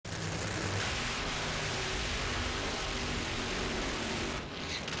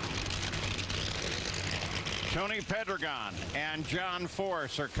Tony Pedregon and John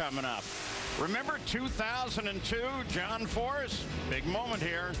Force are coming up. Remember 2002, John Force? Big moment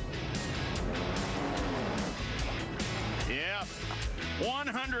here. Yep,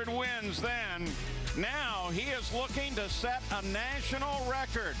 100 wins then. Now he is looking to set a national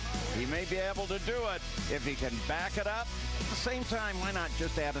record. He may be able to do it if he can back it up. At the same time, why not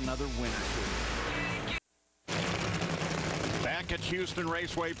just add another winner to it? Back at Houston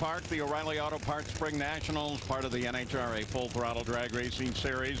Raceway Park, the O'Reilly Auto Parts Spring Nationals, part of the NHRA Full Throttle Drag Racing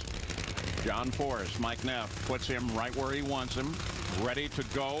Series. John Force, Mike Neff puts him right where he wants him, ready to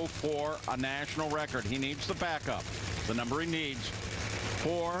go for a national record. He needs the backup. The number he needs,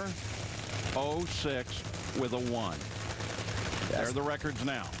 406 with a 1. There are the records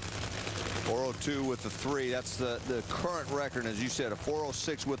now. 402 with the 3. That's the current record, as you said, a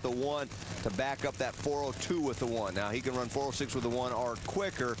 406 with the 1 to back up that 402 with the 1. Now he can run 406 with the 1 or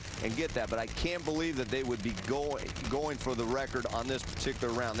quicker and get that, but I can't believe that they would be going for the record on this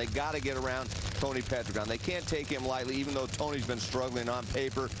particular round. They got to get around Tony Pedregon. They can't take him lightly, even though Tony's been struggling on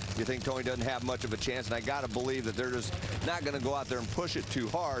paper. You think Tony doesn't have much of a chance, and I got to believe that they're just not going to go out there and push it too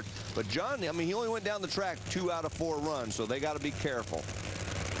hard. But John, I mean, he only went down the track 2 out of 4 runs, so they got to be careful.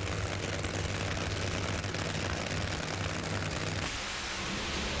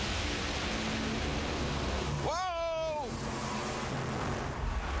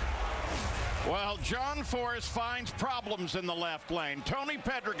 Well, John Force finds problems in the left lane. Tony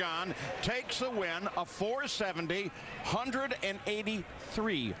Pedregon takes the win, a 470,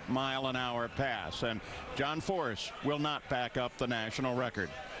 183-mile-an-hour pass. And John Force will not back up the national record.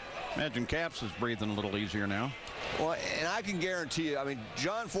 Imagine Caps is breathing a little easier now. Well, and I can guarantee you, I mean,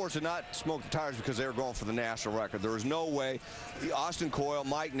 John Force did not smoke the tires because they were going for the national record. There was no way. Austin Coyle,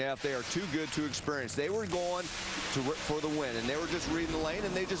 Mike Neff, they are too good, too experienced. They were going for the win, and they were just reading the lane,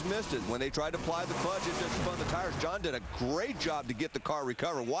 and they just missed it. When they tried to apply the clutch, it just spun the tires. John did a great job to get the car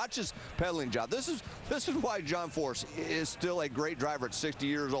recovered. Watch his pedaling job. This is why John Force is still a great driver at 60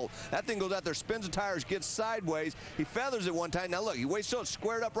 years old. That thing goes out there, spins the tires, gets sideways. He feathers it one time. Now, look, he waits till it's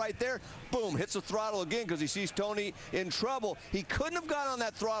squared up right there. Boom, hits the throttle again because he sees Tony in trouble. He couldn't have got on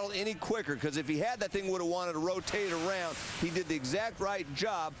that throttle any quicker, because if he had, that thing would have wanted to rotate around. He did the exact right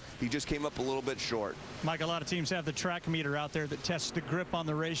job. He just came up a little bit short. Mike, a lot of teams have the track meter out there that tests the grip on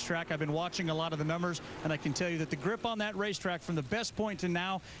the racetrack. I've been watching a lot of the numbers, and I can tell you that the grip on that racetrack from the best point to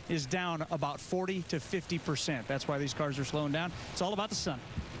now is down about 40 to 50%. That's why these cars are slowing down. It's all about the sun.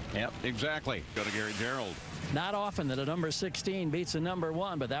 Yep, exactly. Go to Gary Gerald. Not often that a number 16 beats a number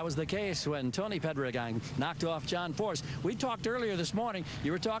 1, but that was the case when Tony Pedregon knocked off John Force. We talked earlier this morning.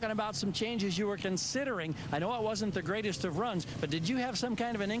 You were talking about some changes you were considering. I know it wasn't the greatest of runs, but did you have some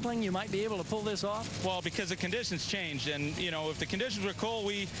kind of an inkling you might be able to pull this off? Well, because the conditions changed, and, you know, if the conditions were cold,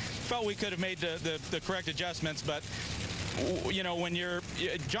 we felt we could have made the correct adjustments, but you know, when you're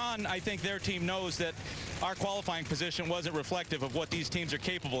John, I think their team knows that our qualifying position wasn't reflective of what these teams are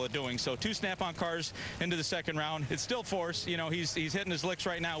capable of doing. So 2 snap-on cars into the second round. It's still Force. You know, he's hitting his licks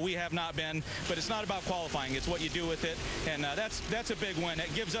right now. We have not been, but it's not about qualifying. It's what you do with it, and that's a big win.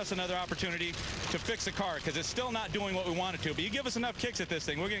 It gives us another opportunity to fix the car, because it's still not doing what we want it to. But you give us enough kicks at this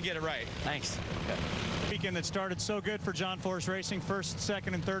thing, we're going to get it right. Thanks. Weekend that started so good for John Force Racing, first,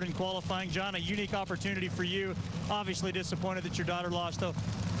 second, and third in qualifying. John, a unique opportunity for you. Obviously disappointed that your daughter lost, though,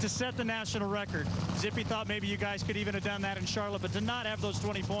 to set the national record. Zippy thought maybe you guys could even have done that in Charlotte, but to not have those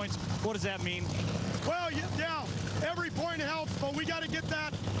 20 points, what does that mean? Well, yeah, every point helps, but we got to get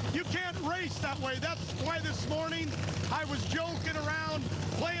that. You can't race that way. That's why this morning I was joking around,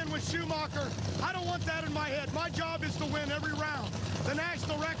 playing with Schumacher. I don't want that in my head. My job is to win every round. The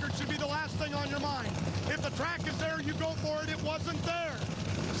national record should be the last thing on your mind. If the track is there, you go for it. It wasn't there.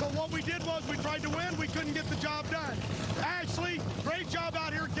 So what we did was we tried to win. We couldn't get the job done. Ashley, great job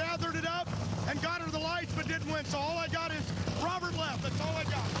out here, gathered it up and got her the lights, but didn't win. So all I got is Robert left. That's all I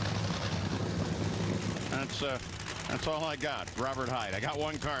got. That's all I got. Robert Hyde. I got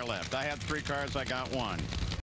 1 car left. I had 3 cars. I got 1.